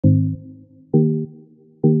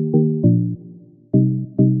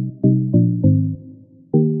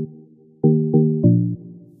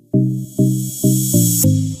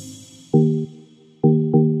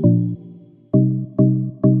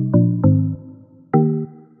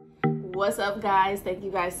What's up, guys? Thank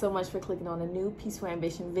you guys so much for clicking on a new Peaceful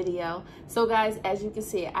Ambition video. So guys, as you can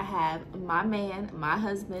see, I have my man, my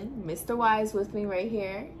husband, Mr. Wise, with me right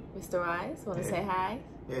here. Mr. Wise, want to say hi?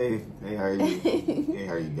 Hey, how are you? Hey,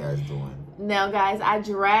 how are you guys doing? Now guys, I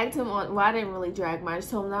dragged him on, well, I didn't really drag him, I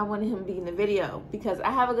just told him I wanted him to be in the video because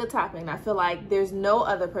I have a good topic and I feel like there's no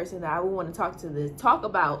other person that I would want to talk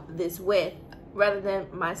about this with rather than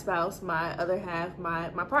my spouse, my other half, my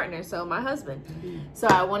partner, so my husband. So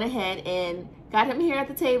I went ahead and got him here at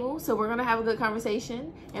the table. So we're gonna have a good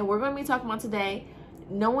conversation, and we're gonna be talking about today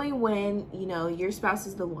knowing when, you know, your spouse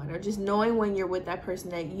is the one, or just knowing when you're with that person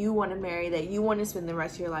that you want to marry, that you want to spend the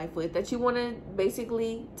rest of your life with, that you want to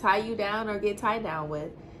basically tie you down or get tied down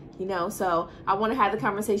with. You know, so I want to have the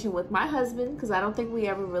conversation with my husband because I don't think we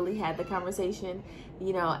ever really had the conversation,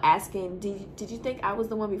 you know, asking, did you think I was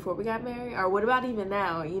the one before we got married? Or what about even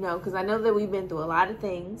now? You know, because I know that we've been through a lot of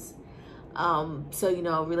things. So, you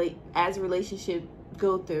know, as a relationship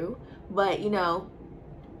go through. But, you know,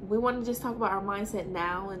 we want to just talk about our mindset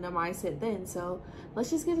now and the mindset then. So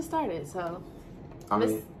let's just get it started. So,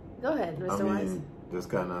 go ahead, Mr. Wise. Just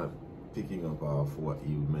kind of picking up off what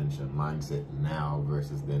you mentioned, mindset now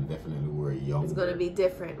versus then, definitely we're younger. It's going to be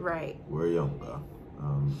different, right? We're younger.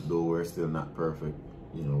 Though we're still not perfect,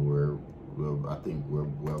 you know, I think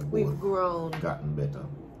we've grown, gotten better.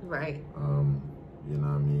 Right. You know what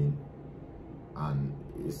I mean? And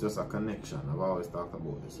it's just a connection. I've always talked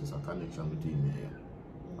about this. It's a connection between me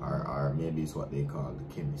or maybe it's what they call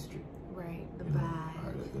the chemistry. Right, the vibe.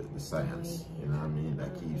 Or the science, you know what I mean?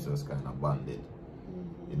 That keeps us kind of bonded.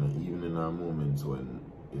 You know, even in our moments when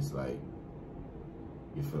it's like,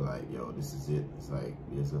 you feel like, yo, this is it. It's like,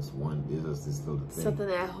 there's just this little thing. Something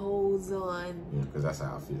that holds on. Yeah, because that's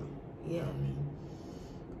how I feel. Yeah. You know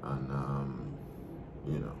what I mean?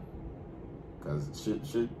 And, you know, because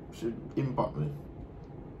she impact me.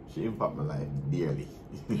 She impact my life dearly.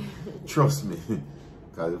 Trust me.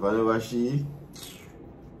 Because if I never she,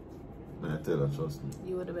 man, I tell her, trust me.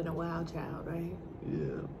 You would have been a wild child, right?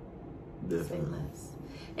 Yeah. Definitely. Say less.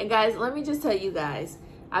 And guys, let me just tell you guys,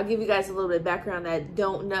 I'll give you guys a little bit of background that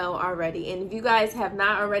don't know already. And if you guys have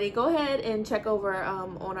not already, go ahead and check over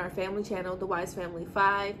on our family channel, The Wise Family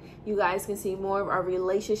 5. You guys can see more of our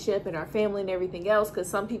relationship and our family and everything else, because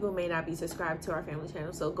some people may not be subscribed to our family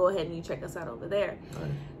channel. So go ahead and you check us out over there.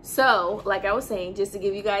 Right. So, like I was saying, just to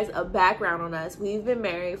give you guys a background on us, we've been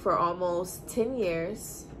married for almost 10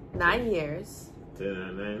 years, 9 years. 10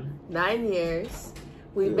 and 9? 9 years.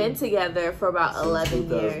 We've been together for about 11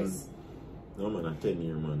 years. No, man, a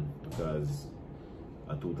 10-year man, because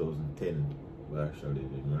in 2010 we actually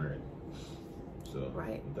did married. So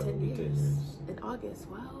right, that 10 would be years. 10 years. In August.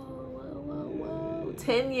 Whoa.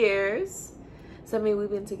 10 years. So, I mean, we've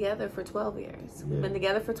been together for 12 years. We've been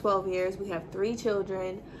together for 12 years. We have 3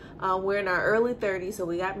 children. We're in our early 30s, so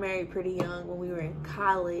we got married pretty young when we were in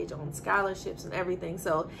college on scholarships and everything.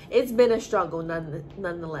 So it's been a struggle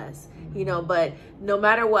nonetheless, you know, but no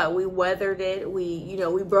matter what, we weathered it. We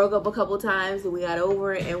broke up a couple times and we got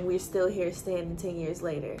over it, and we're still here standing 10 years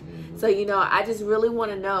later. So, you know, I just really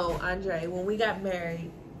want to know, Andre, when we got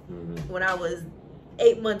married, when I was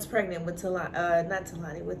 8 months pregnant with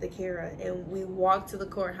with Akira, and we walked to the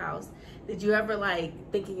courthouse, did you ever like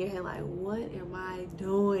think in your head like, what am I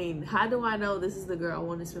doing? How do I know this is the girl I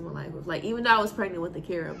want to spend my life with? Like, even though I was pregnant with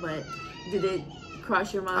Akira, but did it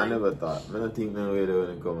cross your mind? I never thought. I don't think no way they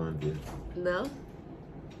would come on this. No?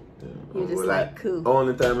 Yeah. You're just like cool.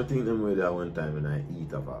 Only time I think them way that one time when I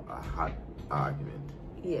eat up a hot argument.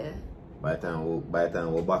 Yeah. By the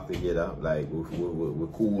time we're back together, like we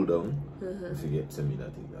cool down, we forget to me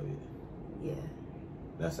that thing that way. Yeah.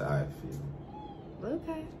 That's how I feel.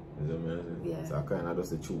 Okay. Is that amazing? Yeah. So I kind of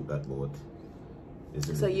just shoot that boat.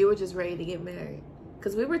 So you were just ready to get married?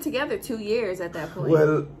 Because we were together 2 years at that point.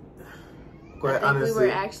 Well, quite honestly, we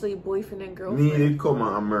were actually boyfriend and girlfriend. Me did come to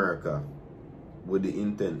America with the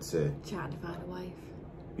intent say, trying to find a wife.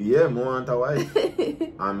 Yeah, I want a wife.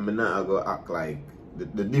 And I'm not going to act like,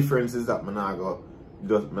 the difference is that I'm not going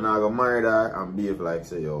to marry her and behave like,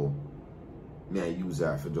 say, yo, me I use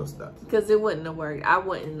her for just that. Because it wouldn't have worked. I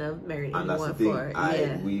wouldn't have married anyone for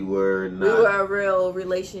it. We were not. We were a real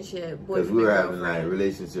relationship, boyfriend because we were having like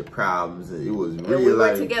relationship problems. It was real. And we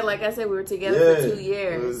were together, like I said, we were together for 2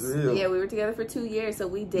 years. Yeah, we were together for 2 years, so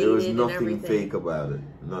we dated. There was nothing and everything fake about it.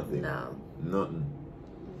 Nothing. No. Nothing.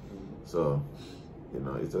 So, you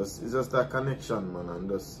know, it's just that connection, man, and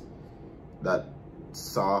just that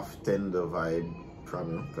soft, tender vibe from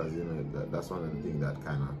you, because you know that's one of the things that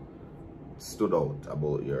kind of stood out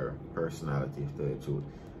about your personality, to tell you the truth.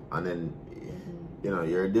 And then, you know,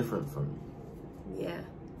 you're different from me. Yeah.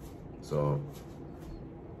 So,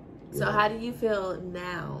 So how do you feel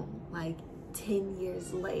now, like 10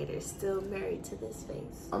 years later, still married to this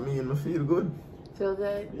face? I mean, I feel good. Feel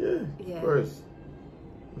good? Yeah. Of course.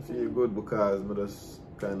 I feel good because I just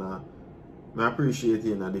kind of, I appreciate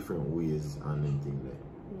it in a different ways and anything that,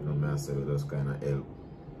 you know, myself just kind of help.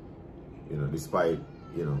 You know, despite,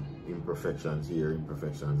 you know, imperfections here,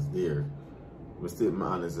 imperfections there, we still, my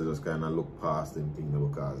honestly, just kind of look past them things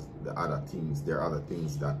because there are other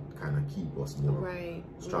things that kind of keep us more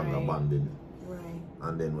stronger bonded. Right.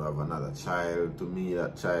 And then we have another child. To me,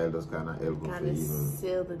 that child just kind of help us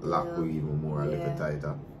even lock we even more a little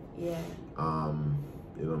tighter. Yeah.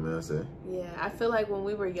 You know what I say? Yeah, I feel like when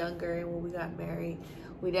we were younger and when we got married,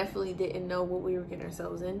 we definitely didn't know what we were getting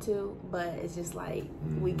ourselves into, but it's just like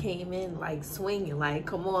we came in like swinging, like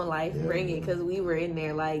come on, like bring it, because we were in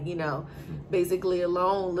there like, you know, basically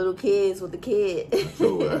alone, little kids with a kid.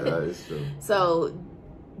 True, that is true. So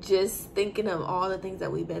just thinking of all the things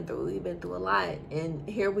that we've been through a lot, and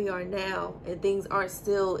here we are now, and things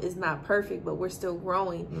it's not perfect, but we're still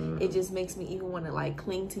growing. It just makes me even want to like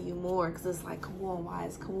cling to you more, because it's like, come on,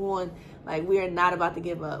 Wise, come on, like we are not about to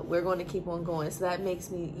give up, we're going to keep on going. So that makes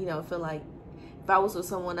me, you know, feel like if I was with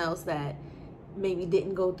someone else that maybe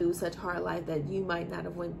didn't go through such hard life that you might not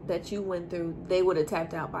have went through, they would have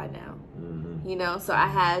tapped out by now. You know, so I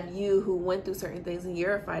have you who went through certain things, and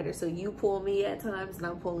you're a fighter, so you pull me at times and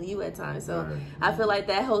I'm pulling you at times. So I feel like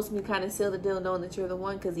that helps me kind of seal the deal, knowing that you're the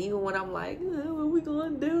one, because even when I'm like, what are we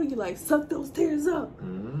gonna do, you like, suck those tears up,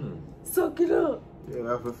 suck it up. Yeah,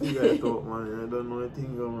 I have to figure it out, man. I don't know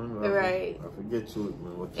anything going on. Right. I forget you,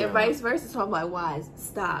 man. And vice versa. So I'm like, Wise,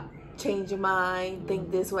 stop. Change your mind,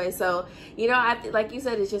 think this way. So, you know, like you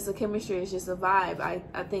said, it's just a chemistry, it's just a vibe.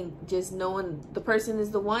 I think just knowing the person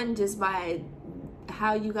is the one just by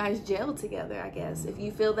how you guys gel together, I guess. If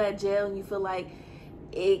you feel that gel and you feel like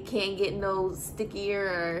it can't get no stickier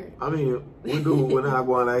or... I mean, we do, when I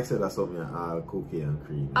go on like said, that's something I'll cookie and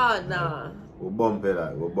cream. Oh, no. We'll bump it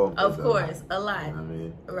out. Of course, a lot. You know what I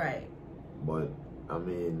mean? Right. But, I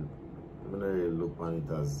mean, I don't really look on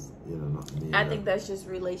it as, you know, not me. I think that's just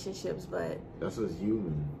relationships, but... That's just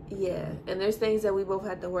human. Yeah, and there's things that we both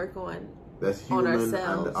have to work on. That's human on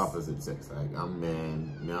ourselves. And the opposite sex. Like, I'm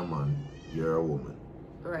man, me a man, you're a woman.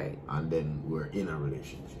 Right. And then we're in a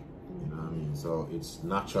relationship. You know what I mean? So it's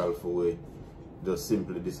natural for we just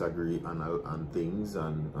simply disagree on things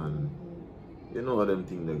and you know how them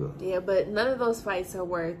things they go. Yeah, but none of those fights are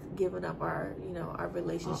worth giving up our, you know, our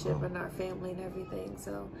relationship and our family and everything.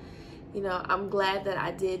 So, you know, I'm glad that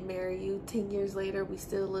I did marry you. 10 years later, we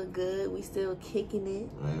still look good. We still kicking it.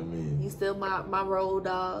 I mean, you still my road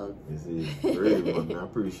dog. You see, really, man, I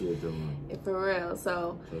appreciate them, man. For real.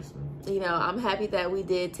 So, trust me. You know, I'm happy that we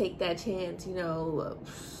did take that chance. You know,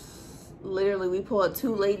 literally, we pulled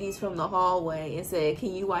 2 ladies from the hallway and said,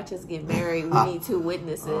 "Can you watch us get married? We need 2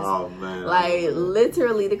 witnesses." Oh man! Like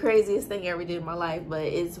literally the craziest thing I ever did in my life, but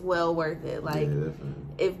it's well worth it. Like. Yeah, definitely.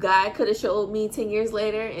 If God could have showed me 10 years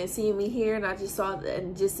later and seeing me here, and I just saw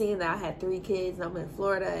and just seeing that I had 3 kids and I'm in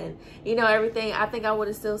Florida and you know everything, I think I would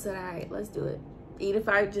have still said, all right, let's do it. Even if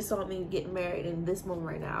I just saw me getting married in this moment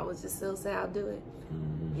right now, I would just still say I'll do it.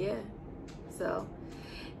 Yeah. So,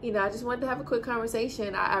 you know, I just wanted to have a quick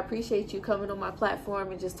conversation. I appreciate you coming on my platform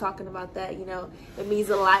and just talking about that. You know, it means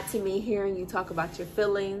a lot to me hearing you talk about your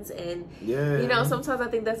feelings. And, you know, sometimes I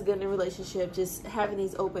think that's good in a relationship, just having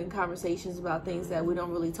these open conversations about things that we don't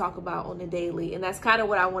really talk about on the daily. And that's kind of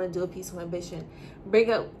what I want to do at Peaceful Ambition.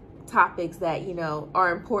 Bring up topics that, you know,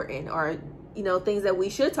 are important or, you know, things that we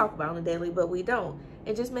should talk about on the daily, but we don't.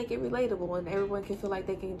 And just make it relatable and everyone can feel like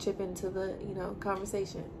they can chip into the, you know,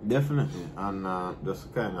 conversation. Definitely. And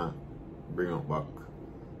just kind of bring up back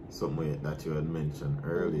something that you had mentioned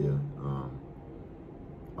earlier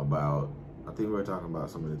about, I think we were talking about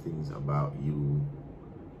some of the things about you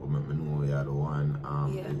or make me know you're the one.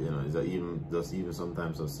 You know, is that even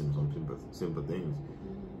sometimes some simple things.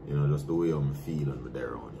 You know, just the way I'm feeling with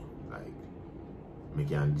there on you. Like, make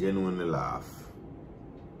you genuinely laugh,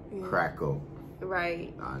 crack up.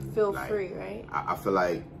 Right. And feel like, free, right? I feel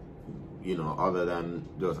like, you know, other than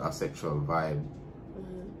just a sexual vibe,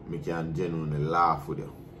 me can genuinely laugh with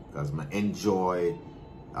you. Because I enjoy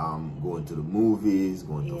going to the movies,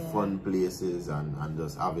 going to fun places, and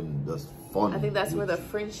just having just fun. I think that's where the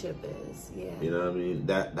friendship is. Yeah. You know what I mean?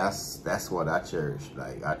 That's what I cherish.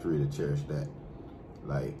 Like, I really cherish that.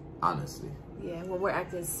 Like, honestly. Yeah, when we're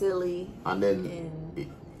acting silly. And then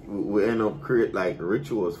we end up create like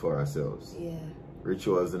rituals for ourselves. Yeah.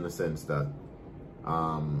 Rituals in the sense that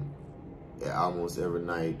almost every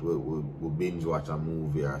night we binge watch a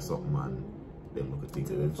movie or something, them look at things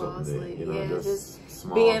and something there. You know, yeah, just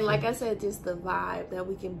small being things. like I said, just the vibe that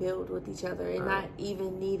we can build with each other, and not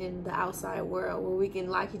even needing the outside world where we can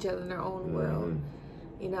like each other in our own world.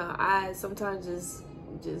 You know, I sometimes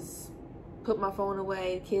just put my phone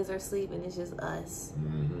away, kids are asleep, and it's just us.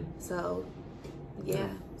 So yeah.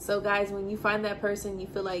 So guys, when you find that person you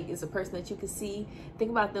feel like is a person that you can see, think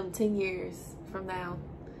about them 10 years from now.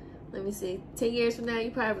 Let me see, 10 years from now you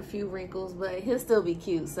probably have a few wrinkles, but he'll still be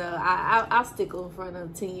cute. So I'll stick in front of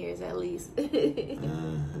him 10 years at least.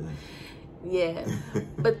 Yeah.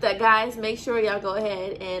 But guys, make sure y'all go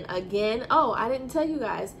ahead and again, oh, I didn't tell you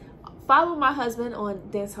guys, follow my husband on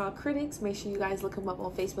Dancehall Critics. Make sure you guys look him up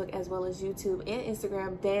on Facebook as well as YouTube and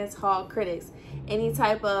Instagram, Dancehall Critics. Any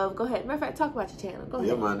type of, go ahead. Matter of fact, talk about your channel. Go ahead.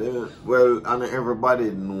 Yeah, man. Well, I know everybody I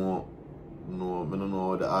don't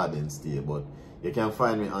know the audience there, but you can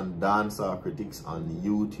find me on Dancehall Critics on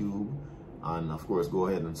YouTube. And of course, go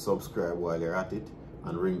ahead and subscribe while you're at it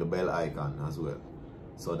and ring the bell icon as well.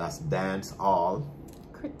 So that's Dancehall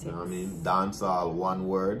Critics. You know what I mean? Dancehall, one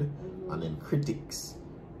word, and then Critics.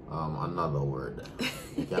 Another word.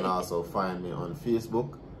 You can also find me on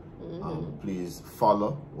Facebook. Please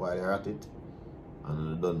follow while you're at it. And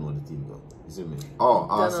you don't know the thing go. You see me? Oh,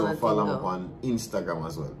 also follow me on Instagram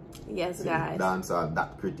as well. Yes, guys.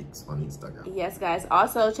 Dancehall.critics on Instagram. Yes, guys.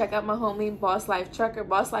 Also, check out my homie, Boss Life Trucker.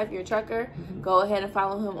 Boss Life Your Trucker. Go ahead and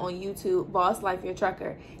follow him on YouTube, Boss Life Your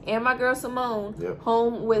Trucker. And my girl, Simone,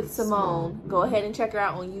 Home with Simone. Go ahead and check her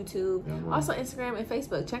out on YouTube. Also, Instagram and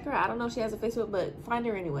Facebook. Check her out. I don't know if she has a Facebook, but find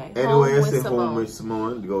her anyway. Anyway, Home with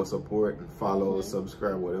Simone. Go support and follow,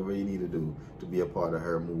 subscribe, whatever you need to do to be a part of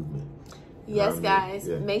her movement. Yes, guys.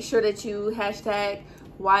 Make sure that you hashtag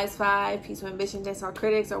Wise5, Peaceful Ambition, Dancehall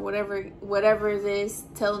Critics, or whatever it is.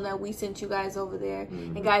 Tell them that we sent you guys over there.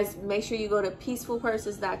 And guys, make sure you go to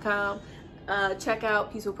peacefulpurses.com. Check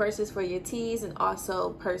out Peaceful Purses for your tees and also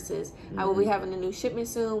purses. I will be having a new shipment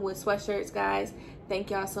soon with sweatshirts, guys. Thank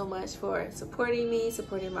y'all so much for supporting me,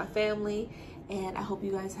 supporting my family, and I hope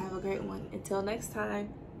you guys have a great one. Until next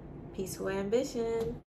time, Peaceful Ambition.